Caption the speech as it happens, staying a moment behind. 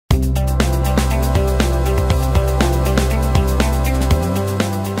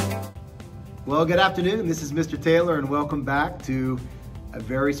Well, good afternoon. This is Mr. Taylor, and welcome back to a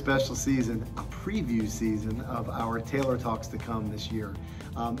very special season, a preview season of our Taylor Talks to come this year.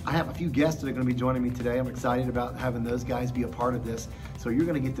 I have a few guests that are going to be joining me today. I'm excited about having those guys be a part of this. So you're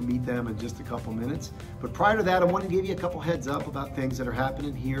going to get to meet them in just a couple minutes. But prior to that, I want to give you a couple heads up about things that are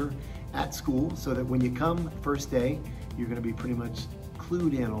happening here at school so that when you come first day, you're going to be pretty much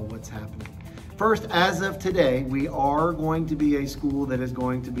clued in on what's happening. First, as of today, we are going to be a school that is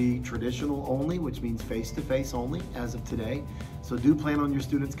going to be traditional only, which means face-to-face only as of today. So do plan on your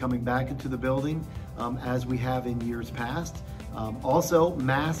students coming back into the building as we have in years past. Also,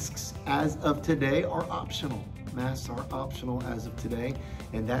 masks as of today are optional. Masks are optional as of today,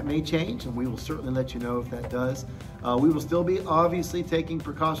 and that may change, and we will certainly let you know if that does. We will still be obviously taking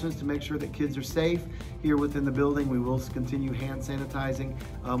precautions to make sure that kids are safe here within the building. We will continue hand sanitizing.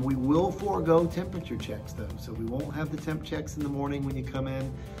 We will forego temperature checks though, so we won't have the temp checks in the morning when you come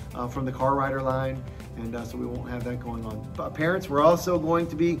in from the car rider line, and so we won't have that going on. But parents, we're also going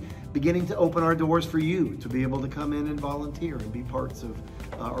to be beginning to open our doors for you to be able to come in and volunteer and be parts of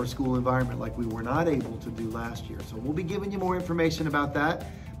our school environment like we were not able to do last year. So we'll be giving you more information about that,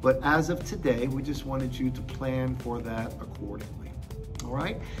 but as of today, we just wanted you to plan for that accordingly. All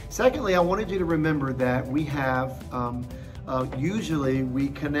right. Secondly, I wanted you to remember that we have, usually we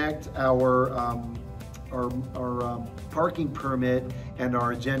connect our parking permit and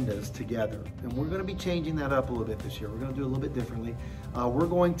our agendas together. And we're going to be changing that up a little bit this year. We're going to do it a little bit differently. We're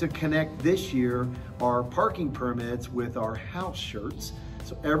going to connect this year our parking permits with our house shirts.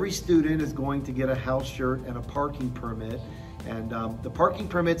 So every student is going to get a house shirt and a parking permit. And the parking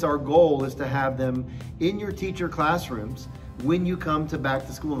permits, our goal is to have them in your teacher classrooms when you come to back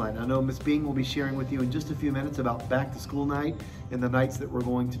to school night. I know Ms. Bing will be sharing with you in just a few minutes about back to school night and the nights that we're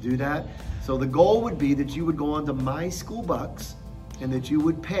going to do that. So the goal would be that you would go on to My School Bucks and that you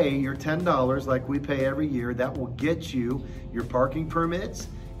would pay your $10 like we pay every year. That will get you your parking permits,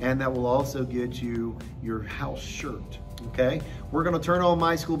 and that will also get you your house shirt, okay? We're gonna turn on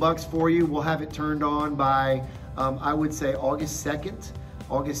My School Bucks for you. We'll have it turned on by, I would say August 2nd.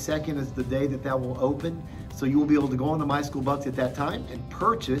 August 2nd is the day that will open. So you will be able to go on to My School Bucks at that time and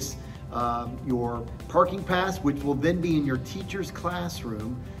purchase your parking pass, which will then be in your teacher's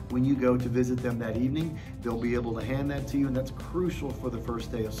classroom when you go to visit them that evening. They'll be able to hand that to you, and that's crucial for the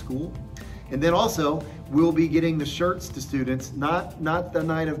first day of school. And then also, we'll be getting the shirts to students, not the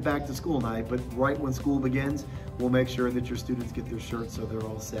night of back to school night, but right when school begins, we'll make sure that your students get their shirts so they're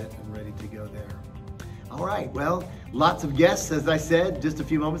all set and ready to go there. All right, well, lots of guests, as I said just a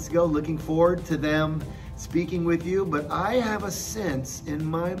few moments ago, looking forward to them speaking with you, but I have a sense in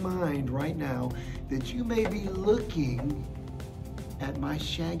my mind right now that you may be looking at my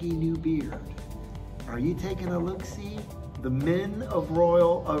shaggy new beard. Are you taking a look-see? The men of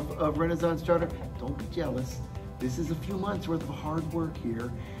Renaissance Charter, don't be jealous. This is a few months worth of hard work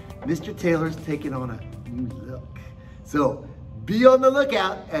here. Mr. Taylor's taking on a new look. So be on the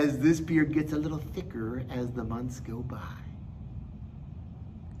lookout as this beard gets a little thicker as the months go by.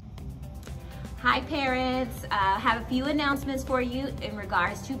 Hi parents, have a few announcements for you in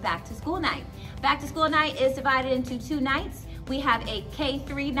regards to back to school night. Back to school night is divided into 2 nights. We have a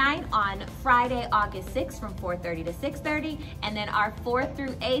K3 night on Friday, August 6th from 4:30 to 6:30, and then our 4th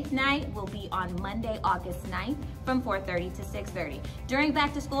through 8th night will be on Monday, August 9th from 4:30 to 6:30. During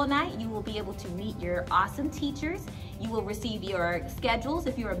back to school night, you will be able to meet your awesome teachers. You will receive your schedules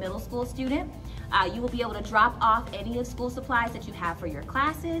if you're a middle school student. You will be able to drop off any of school supplies that you have for your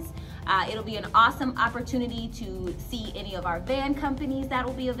classes. It'll be an awesome opportunity to see any of our van companies that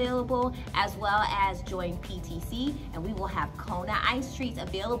will be available, as well as join PTC, and we will have Kona ice treats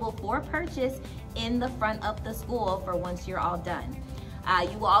available for purchase in the front of the school for once you're all done.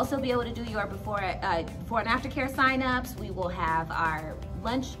 You will also be able to do your before and after care signups. We will have our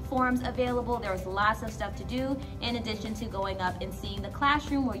lunch forms available. There's lots of stuff to do in addition to going up and seeing the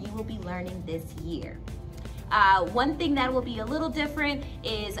classroom where you will be learning this year. One thing that will be a little different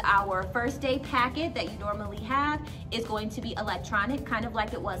is our first day packet that you normally have is going to be electronic, kind of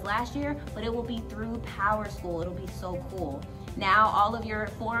like it was last year, but it will be through PowerSchool. It'll be so cool. Now all of your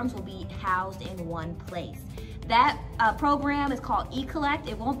forms will be housed in one place. That program is called eCollect.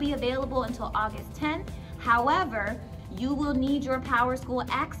 It won't be available until August 10th. However, you will need your PowerSchool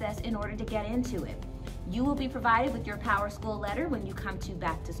access in order to get into it. You will be provided with your PowerSchool letter when you come to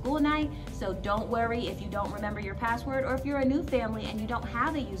back to school night, so don't worry if you don't remember your password, or if you're a new family and you don't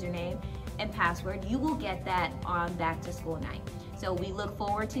have a username and password, you will get that on back to school night. So we look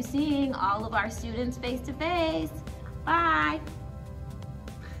forward to seeing all of our students face to face. Bye.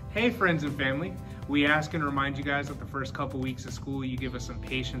 Hey friends and family, We ask and remind you guys that the first couple weeks of school, you give us some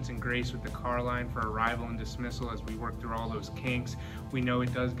patience and grace with the car line for arrival and dismissal as we work through all those kinks. We know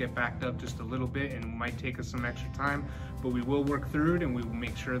it does get backed up just a little bit and might take us some extra time, but we will work through it and we will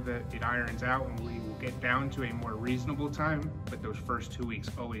make sure that it irons out and we will get down to a more reasonable time. But those first 2 weeks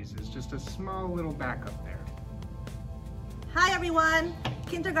always is just a small little backup there. Hi everyone,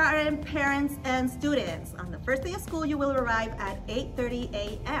 kindergarten parents and students. On the first day of school, you will arrive at 8:30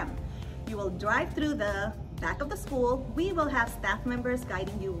 a.m. You will drive through the back of the school. We will have staff members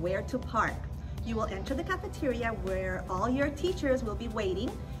guiding you where to park. You will enter the cafeteria where all your teachers will be waiting.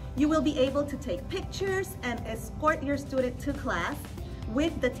 You will be able to take pictures and escort your student to class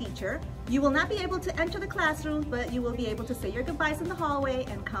with the teacher. You will not be able to enter the classroom, but you will be able to say your goodbyes in the hallway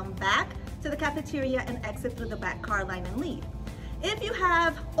and come back to the cafeteria and exit through the back car line and leave. If you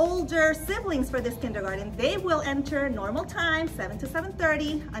have older siblings for this kindergarten, they will enter normal time, 7 to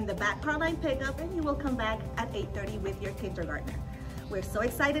 7:30 on the back car line pickup, and you will come back at 8:30 with your kindergartner. We're so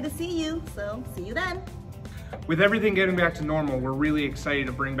excited to see you, so see you then. With everything getting back to normal, we're really excited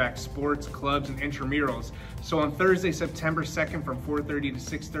to bring back sports, clubs, and intramurals. So on Thursday, September 2nd from 4:30 to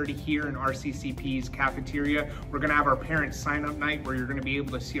 6:30 here in RCCP's cafeteria, we're gonna have our parents sign up night where you're gonna be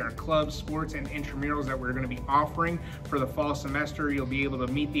able to see our clubs, sports, and intramurals that we're gonna be offering for the fall semester. You'll be able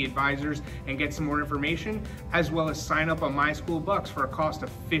to meet the advisors and get some more information, as well as sign up on My School Bucks for a cost of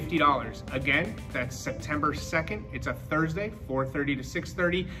 $50. Again, that's September 2nd. It's a Thursday, 4:30 to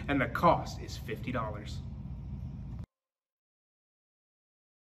 6:30, and the cost is $50.